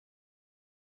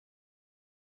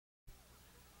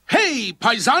Hey,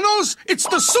 paisanos, it's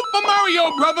the Super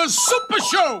Mario Brothers Super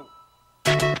Show!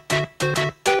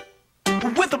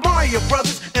 With the Mario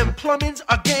Brothers and plumbing's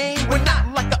our game. We're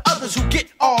not like the others who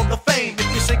get all the fame. If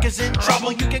your sink is in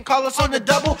trouble, you can call us on the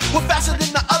double. We're faster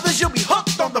than the others, you'll be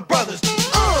hooked on the brothers.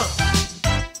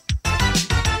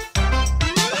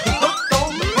 Hooked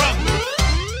on the brothers.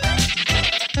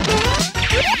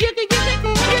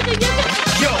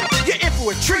 Yo, you're in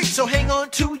for a treat, so hang on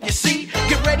to your seat.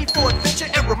 Get ready for adventure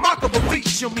and remarkable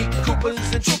feats. You'll meet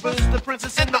Koopas and Troopers, the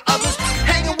princess and the others.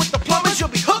 Hanging with the plumbers, you'll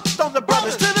be hooked on the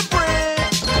brothers. To the bridge.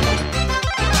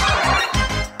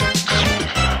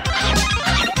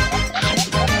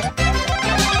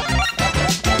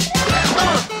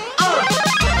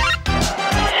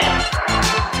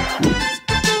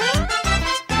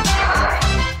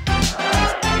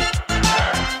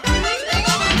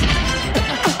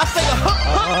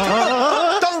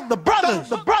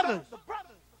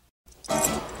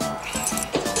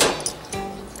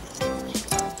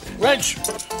 Wrench!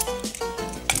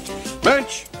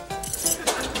 Bench!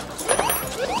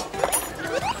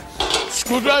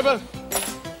 Screwdriver!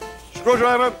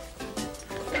 Screwdriver!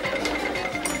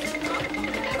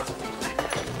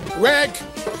 Rag!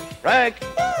 Rag!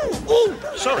 Ooh,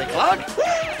 sorry, Clark.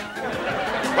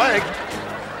 Rag!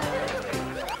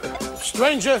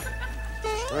 Stranger!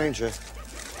 Stranger.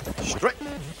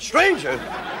 Stranger?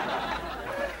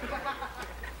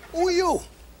 Who are you?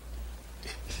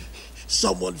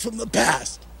 Someone from the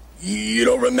past. You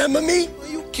don't remember me? Are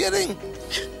you kidding?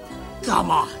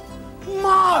 Come on.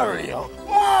 Mario.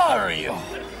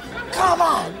 Come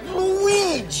on,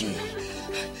 Luigi.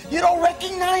 You don't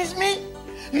recognize me?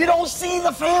 You don't see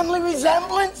the family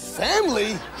resemblance?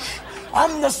 Family?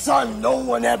 I'm the son no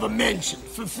one ever mentioned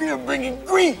for fear of bringing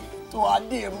grief to our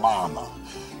dear mama.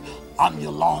 I'm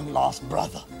your long-lost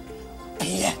brother,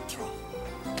 Pietro.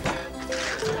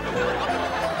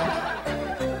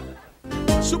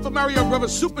 Super Mario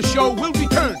Brothers Super Show will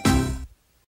return.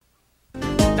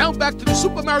 Now back to the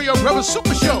Super Mario Brothers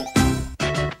Super Show.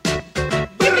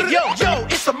 Yo,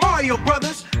 it's the Mario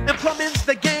Brothers, and plumbing's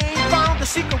the game. Found the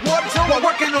secret water zone while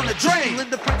working on the drain. Lend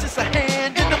the princess a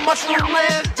hand in the mushroom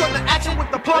land. Join the action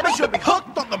with the plumbers, you'll be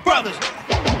hooked on the brothers.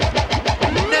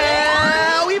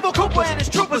 Now, Evil Koopa and his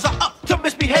troopers are up to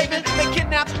misbehaving. They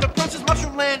kidnapped the princess,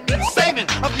 mushroom land needs saving.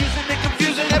 Abusing and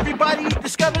confusing, everybody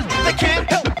discovers they can't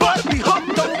help but be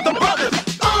hooked on the brothers.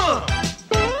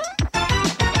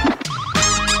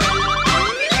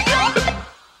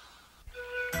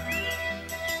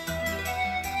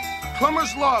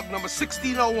 Plumber's Log number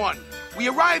 1601. We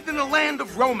arrived in a land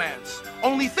of romance.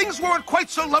 Only things weren't quite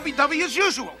so lovey-dovey as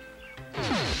usual.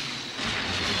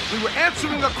 We were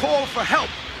answering a call for help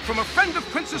from a friend of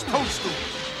Princess Toadstool.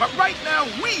 But right now,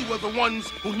 we were the ones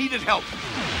who needed help.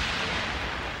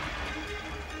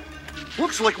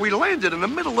 Looks like we landed in the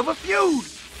middle of a feud.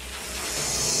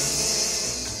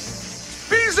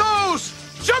 Bezos!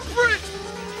 Jump for it!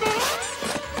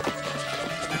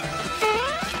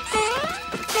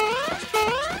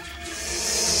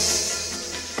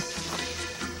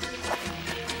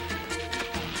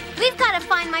 We've got to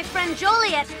find my friend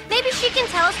Joliet. Maybe she can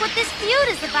tell us what this feud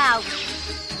is about.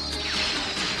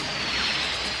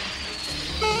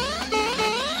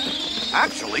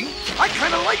 Actually, I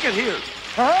kind of like it here.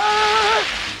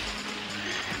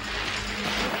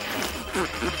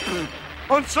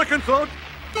 On second thought,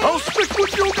 I'll stick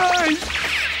with you guys.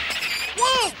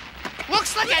 Whoa!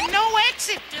 Looks like a no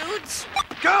exit, dudes.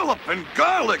 Gallop and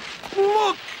garlic.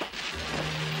 Look.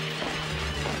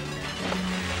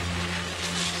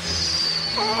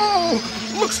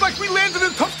 Oh! Looks like we landed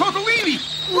in Tough Tortellini!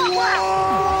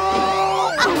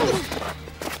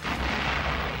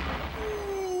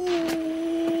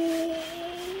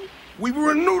 We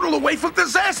were a noodle away from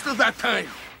disaster that time!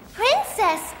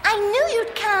 Princess, I knew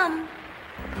you'd come.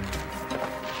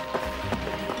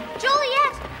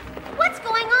 Joliet, what's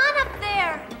going on up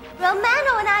there?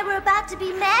 Romano and I were about to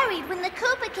be married when the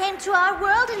Koopa came to our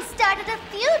world and started a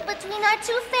feud between our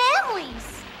two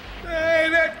families. Hey,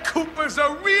 that Koopa's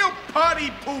a real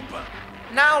party pooper.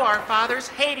 Now our fathers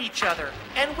hate each other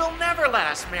and will never let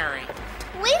us marry.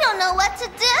 We don't know what to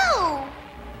do.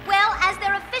 Well, as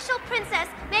their official princess,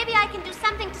 maybe I can do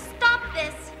something to stop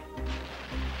this.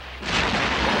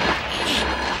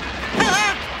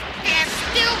 They're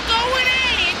still going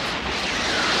at it.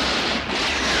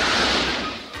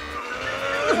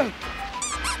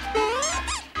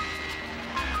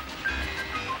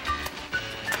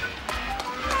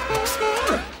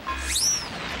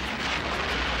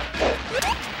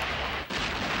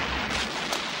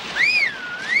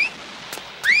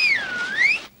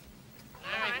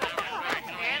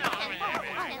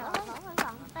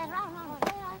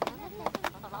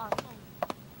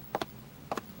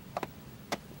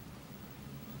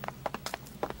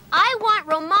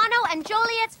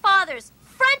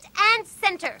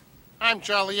 I'm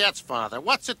Joliet's father.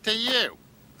 What's it to you?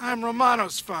 I'm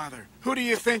Romano's father. Who do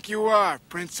you think you are,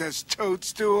 Princess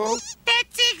Toadstool?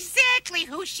 That's exactly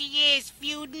who she is,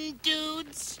 feuding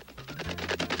dudes.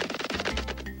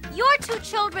 Your two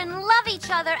children love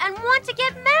each other and want to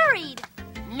get married.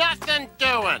 Nothing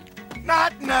doing.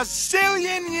 Not in a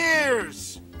zillion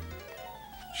years.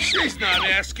 She's not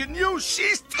asking you,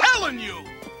 she's telling you.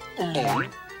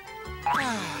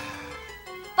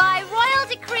 By royal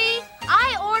decree,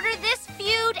 I order this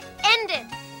feud ended.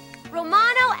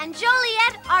 Romano and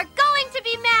Joliet are going to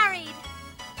be married.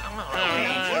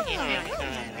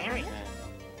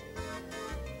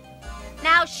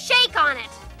 Now shake on it.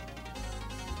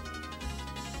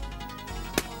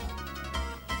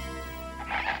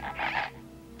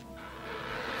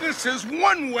 This is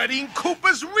one wedding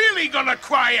Koopa's really gonna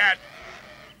cry at.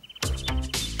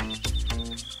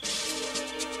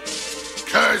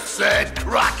 Cursed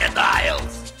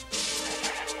crocodiles!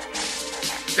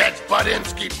 That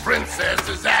Budinsky princess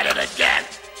is at it again!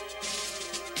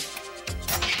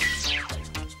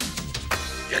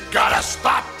 You gotta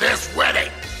stop this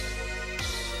wedding!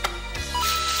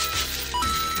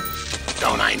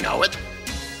 Don't I know it?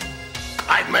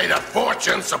 I've made a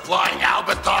fortune supplying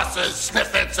albatrosses,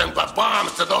 sniffets, and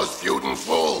bombs to those feuding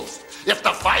fools. If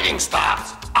the fighting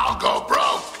stops, I'll go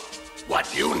broke.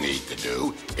 What you need to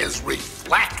do is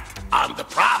reflect on the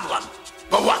problem.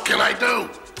 But what can I do?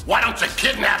 Why don't you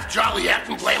kidnap Joliet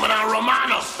and blame it on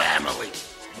Romano's family?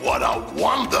 What a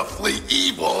wonderfully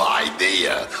evil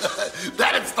idea.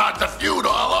 That'd start the feud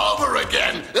all over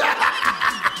again.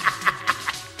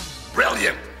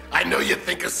 Brilliant. I knew you'd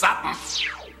think of something.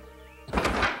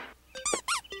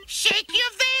 Shake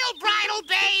your veil, bridal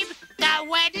babe. The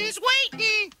wedding's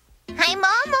waiting. I'm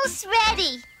almost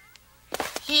ready.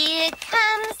 Here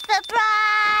comes the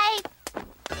bride.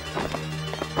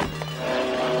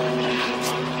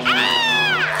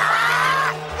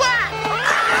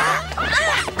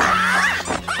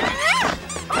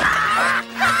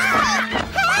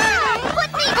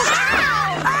 Put me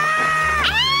down!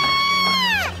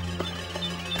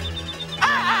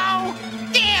 Uh-oh!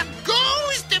 There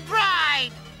goes the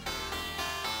bride!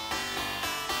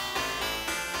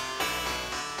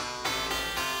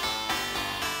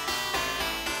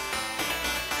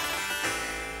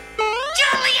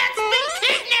 Joliet's been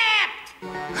kidnapped!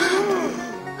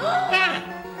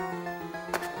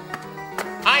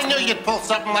 I knew you'd pull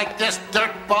something like this,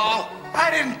 dirtball. I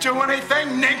didn't do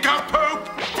anything, nincompoop!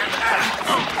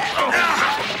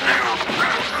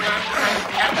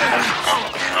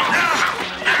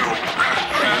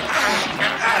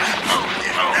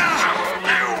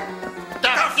 The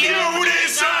Feud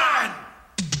is on!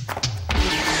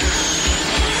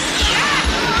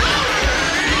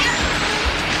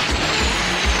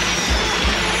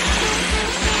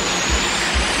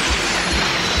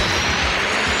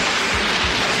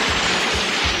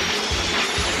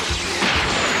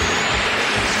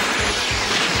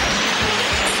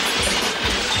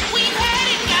 We've had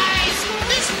it, guys!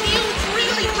 This feud's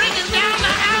really bringing down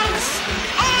the house!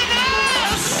 On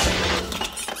us!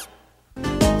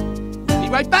 Be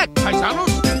right back,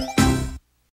 paisanos.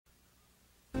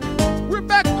 We're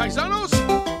back, paisanos.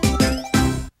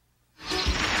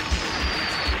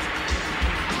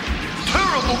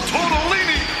 Terrible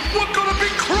tortellini! We're gonna be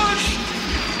crushed!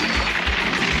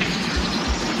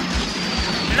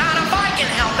 Not if I can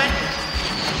help it.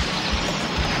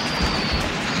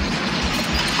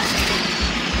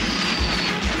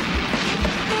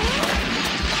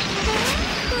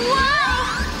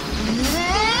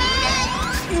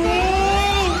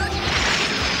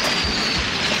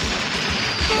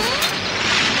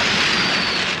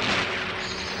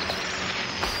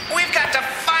 We've got to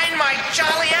find my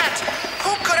Joliet.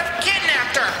 Who could have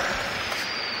kidnapped her?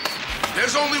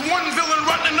 There's only one villain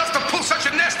rotten enough to pull such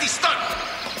a nasty stunt.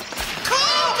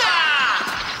 Kuba!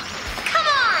 Come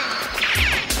on!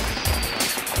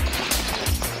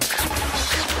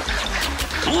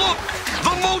 Look!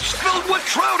 The moat's filled with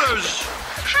trouters!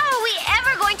 How are we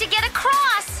ever going to get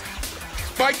across?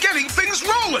 By getting things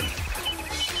rolling.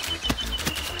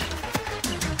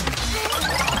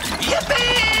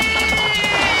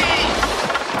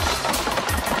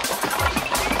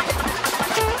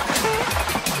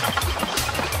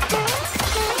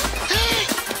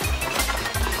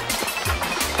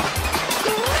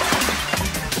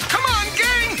 Come on,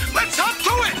 gang! Let's hop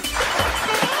to it!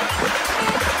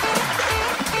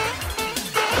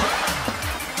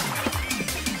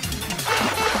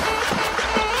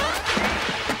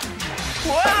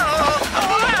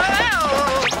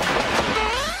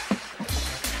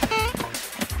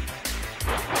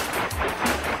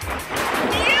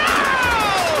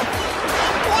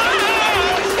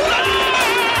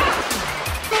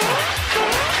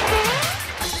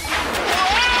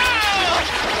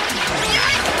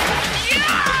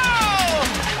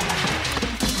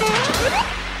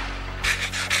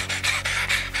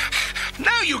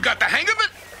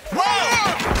 Whoa!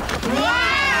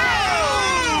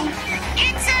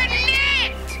 It's a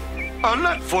net! A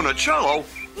net Funicello?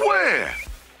 Where?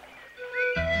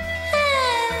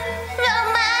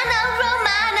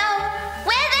 Romano,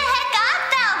 where the heck art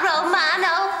thou,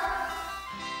 Romano?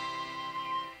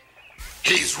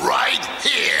 He's right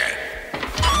here.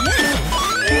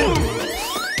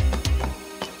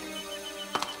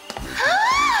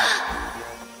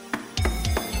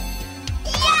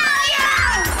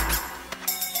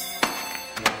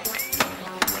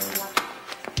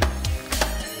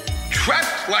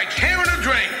 Trapped like hair in a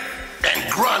drain.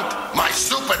 And Grunt, my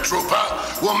super trooper,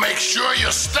 will make sure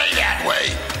you stay that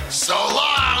way. So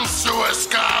long, sewer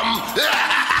scum.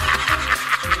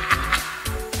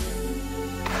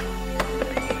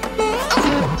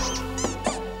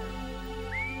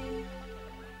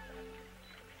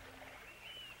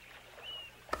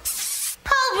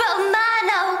 Oh,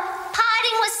 Romano,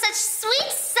 parting with such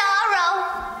sweet sorrow.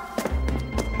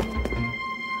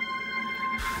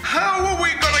 How are we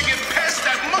gonna get past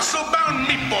that muscle-bound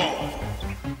meatball?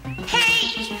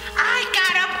 Hey, I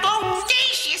got a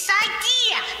bodacious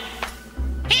idea.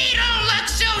 He don't look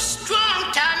so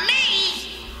strong to me.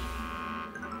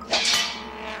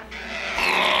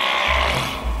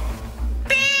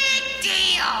 Big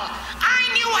deal. I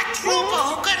knew a trooper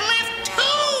who could lift 2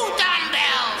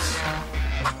 dumbbells.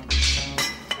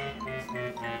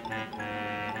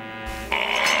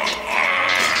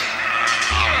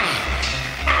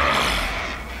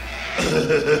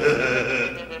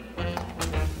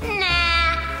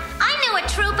 Nah, I knew a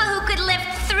trooper who could lift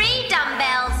 3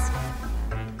 dumbbells.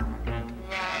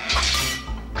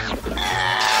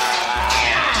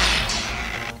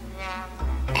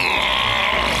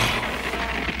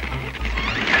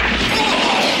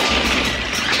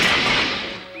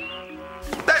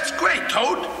 That's great,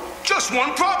 Toad. Just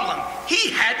one problem.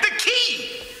 He had the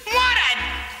key. What a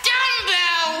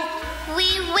dumbbell!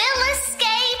 We will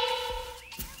escape.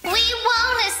 We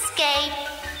won't escape.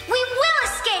 We will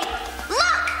escape.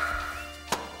 Look!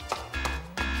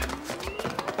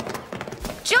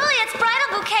 Juliet's bridal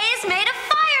bouquet is made of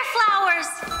fire flowers.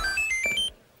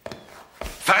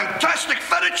 Fantastic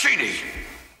fettuccine!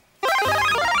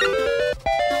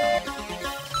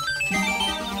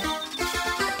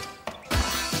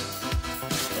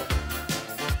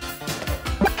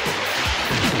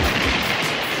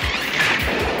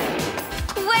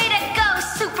 Way to go,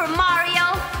 Super Mario.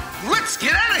 Let's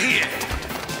get out of here.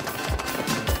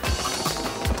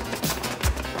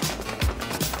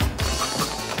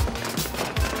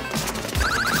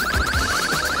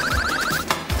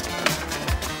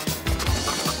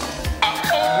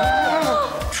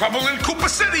 Trouble in Koopa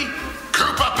City.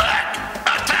 Koopa Pack,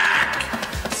 attack!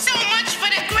 So much for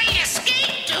the great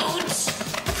escape, dudes.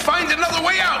 Find another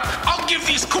way out. I'll give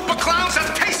these Koopa clowns a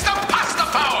taste of pasta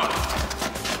power.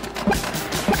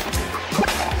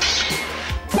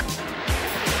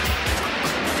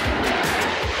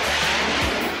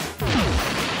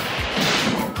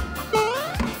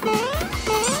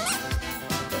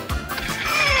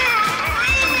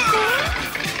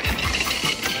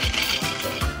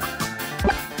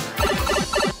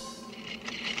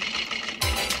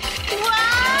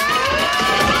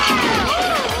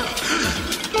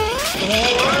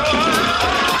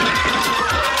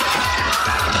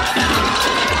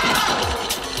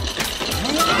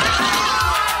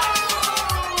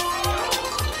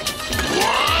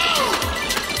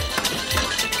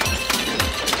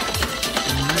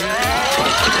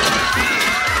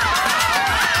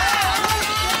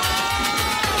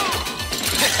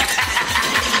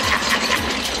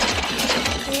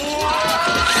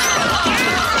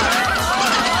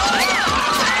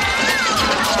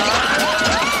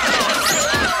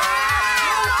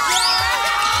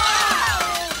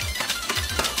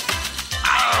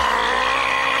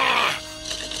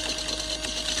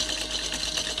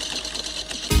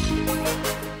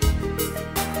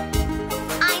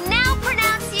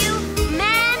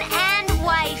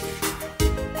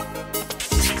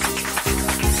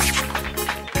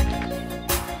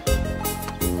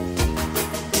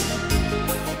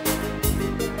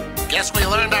 Guess we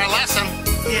learned our lesson.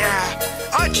 Yeah,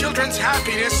 our children's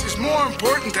happiness is more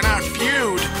important than our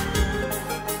feud.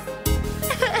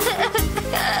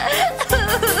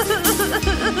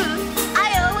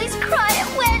 I always cry at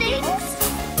weddings.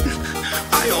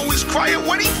 I always cry at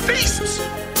wedding feasts.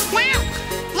 Well,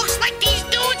 looks like these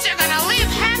dudes are gonna live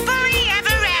happily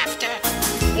ever after.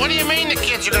 What do you mean the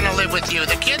kids are gonna live with you?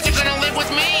 The kids are gonna live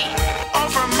with me.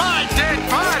 Over my dead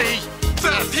body,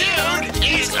 the feud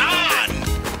is on!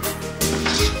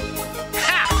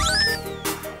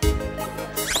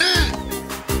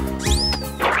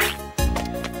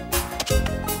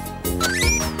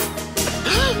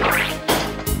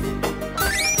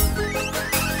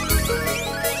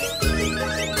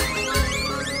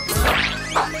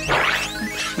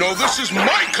 Now this is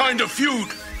my kind of feud.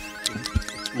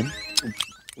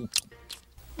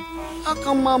 How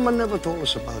come Mama never told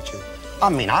us about you? I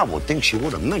mean, I would think she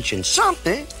would have mentioned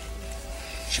something.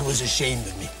 She was ashamed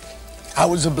of me. I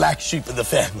was a black sheep of the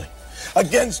family.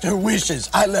 Against her wishes,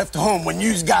 I left home when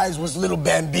you guys was little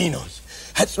bambinos.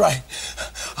 That's right.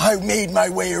 I made my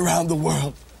way around the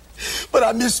world. But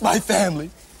I miss my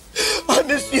family. I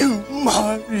miss you,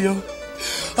 Mario.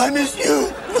 I miss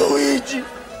you, Luigi.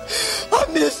 I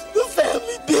miss the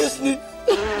family business.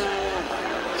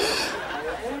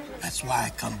 That's why I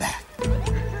come back.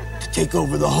 To take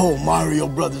over the whole Mario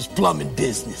Brothers plumbing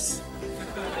business.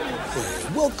 Hey,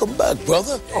 welcome back,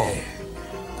 brother. Oh,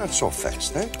 not so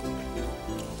fast, eh?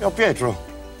 Yo, Pietro,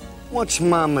 what's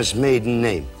Mama's maiden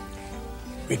name?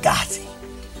 Ragazzi.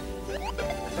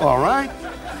 All right.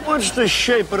 What's the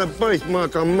shape of the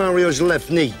birthmark on Mario's left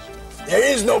knee? There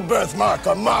is no birthmark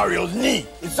on Mario's knee.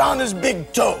 It's on his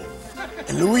big toe.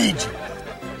 And Luigi,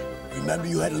 remember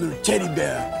you had a little teddy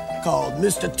bear called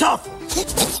Mr. Tuffle?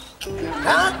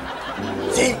 Huh?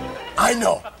 See, I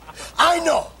know.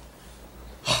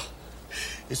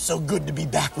 It's so good to be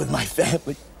back with my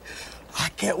family. I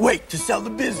can't wait to sell the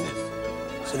business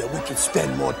so that we can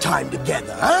spend more time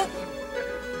together, huh?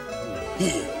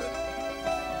 Here.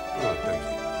 Oh, thank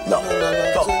you.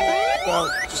 No.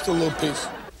 Just a little piece.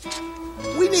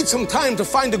 We need some time to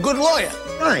find a good lawyer.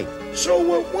 Right. So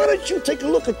why don't you take a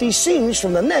look at these scenes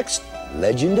from the next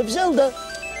Legend of Zelda?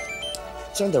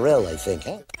 It's under L, I think,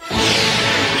 huh?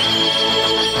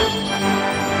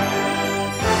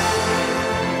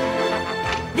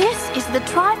 This is the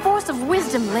Triforce of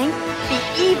Wisdom, Link. The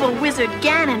evil wizard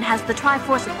Ganon has the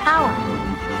Triforce of Power.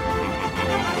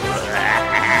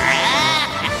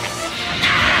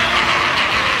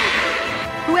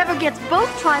 Whoever gets both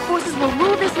Triforces will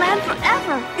rule this land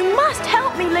forever. You must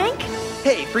help me, Link.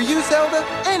 Hey, for you, Zelda,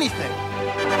 anything.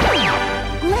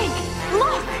 Link,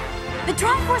 look! The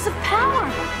Triforce of Power!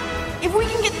 If we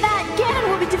can get that, Ganon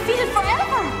will be defeated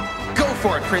forever! Go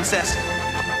for it, Princess.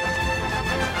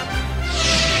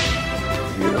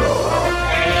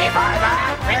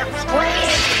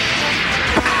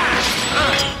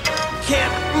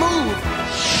 Can't move.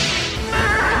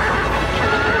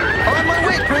 On my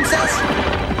way, Princess.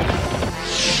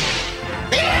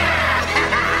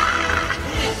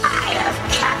 I have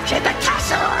captured the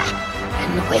castle,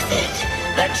 and with it,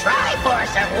 the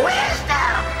Triforce of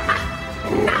Wisdom.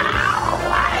 Now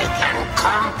I can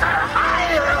conquer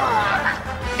Hyrule,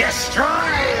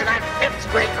 destroy that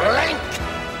pipsqueak Link,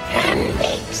 and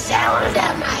make Zelda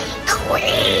my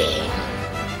queen.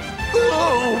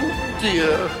 Oh,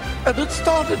 dear. And it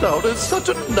started out as such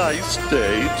a nice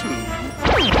day, too.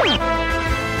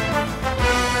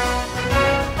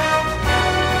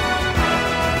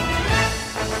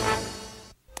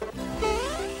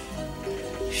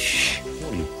 Shh.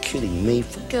 What are you kidding me?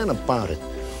 Forget about it.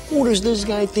 Who does this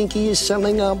guy think he is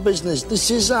selling our business? This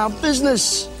is our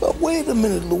business. But wait a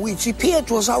minute, Luigi.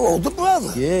 Pietro's our older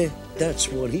brother. Yeah, that's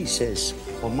what he says.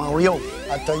 Well, Mario,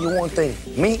 I'll tell you one thing.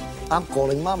 Me, I'm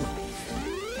calling Mama.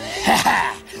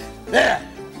 There.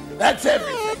 That's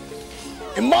everything.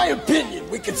 In my opinion,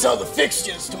 we can sell the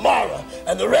fixtures tomorrow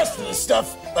and the rest of the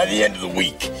stuff by the end of the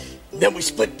week. Then we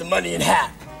split the money in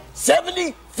half.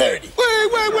 70-30.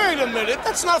 Wait a minute.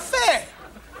 That's not fair.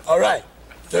 All right.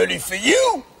 30 for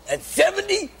you and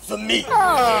 70 for me.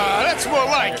 Ah, that's more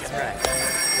like it.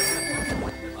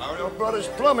 Mario Brothers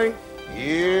Plumbing.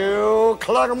 You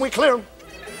clog them, we clear them.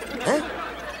 Huh?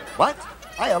 What?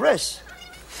 IRS?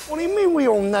 What do you mean we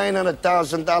owe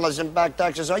 $900,000 in back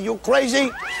taxes? Are you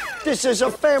crazy? This is a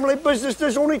family business.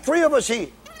 There's only 3 of us here.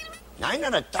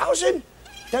 900,000?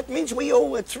 That means we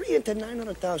owe 3 into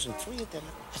 900,000. 3 into 900,000.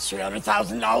 That's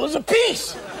 $300,000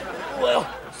 apiece. Well,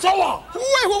 so long.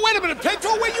 Wait a minute,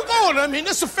 Pedro. Where you going? I mean,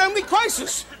 this is a family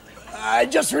crisis. I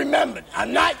just remembered.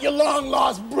 I'm not your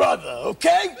long-lost brother,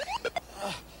 okay?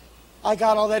 I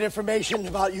got all that information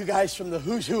about you guys from the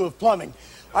who's who of plumbing.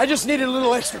 I just needed a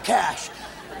little extra cash.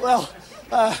 Well,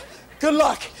 good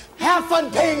luck. Have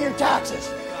fun paying your taxes.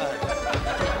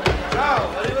 Ciao,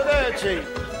 arrivederci.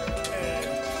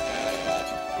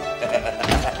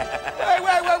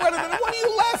 Wait a minute. What are you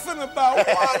laughing about?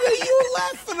 What are you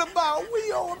laughing about?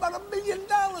 We owe about $1 million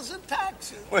in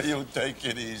taxes. Well, you take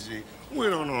it easy. We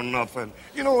don't know nothing.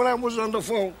 You know when I was on the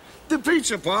phone? The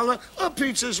pizza parlor, our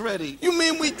pizza's ready. You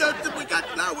mean we got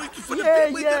now waiting for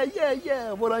the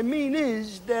Yeah. What I mean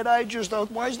is that I just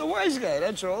outwise the wise guy,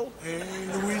 that's all. Hey,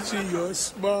 Luigi, you're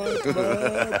smart,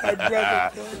 man. My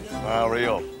brother.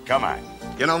 Mario, come on.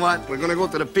 You know what? We're gonna go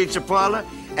to the pizza parlor,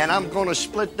 and I'm gonna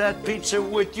split that pizza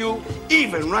with you,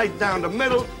 even right down the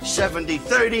middle,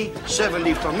 70-30,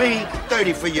 70 for me,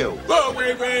 30 for you. Oh,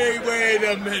 wait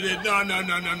a minute.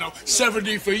 No.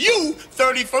 70 for you,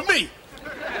 30 for me.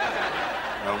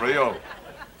 Mario,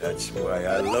 that's why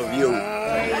I love you.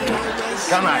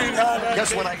 Come on,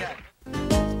 guess what I got?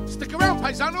 Stick around,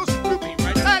 paisanos. We'll be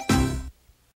right back.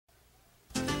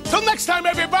 Till next time,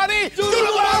 everybody, do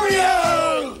the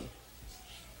Mario!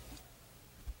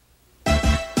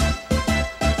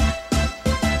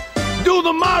 Do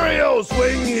the Mario!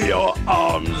 Swing your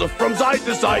arms from side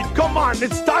to side. Come on,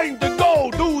 it's time to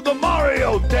go. Do the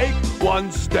Mario. Take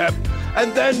one step,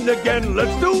 and then again.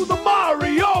 Let's do the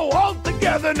Mario all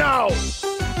together now.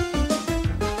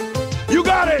 You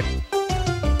got it.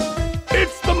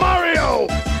 It's the Mario.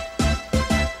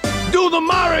 Do the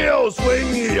Mario.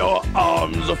 Swing your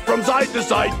arms from side to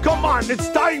side. Come on, it's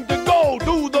time to go.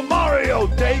 Do the Mario.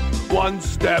 Take one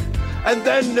step, and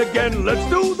then again. Let's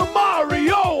do the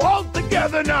Mario all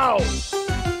together now.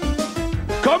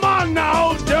 Come on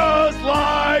now, just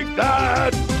like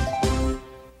that.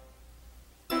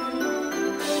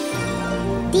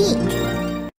 Deep.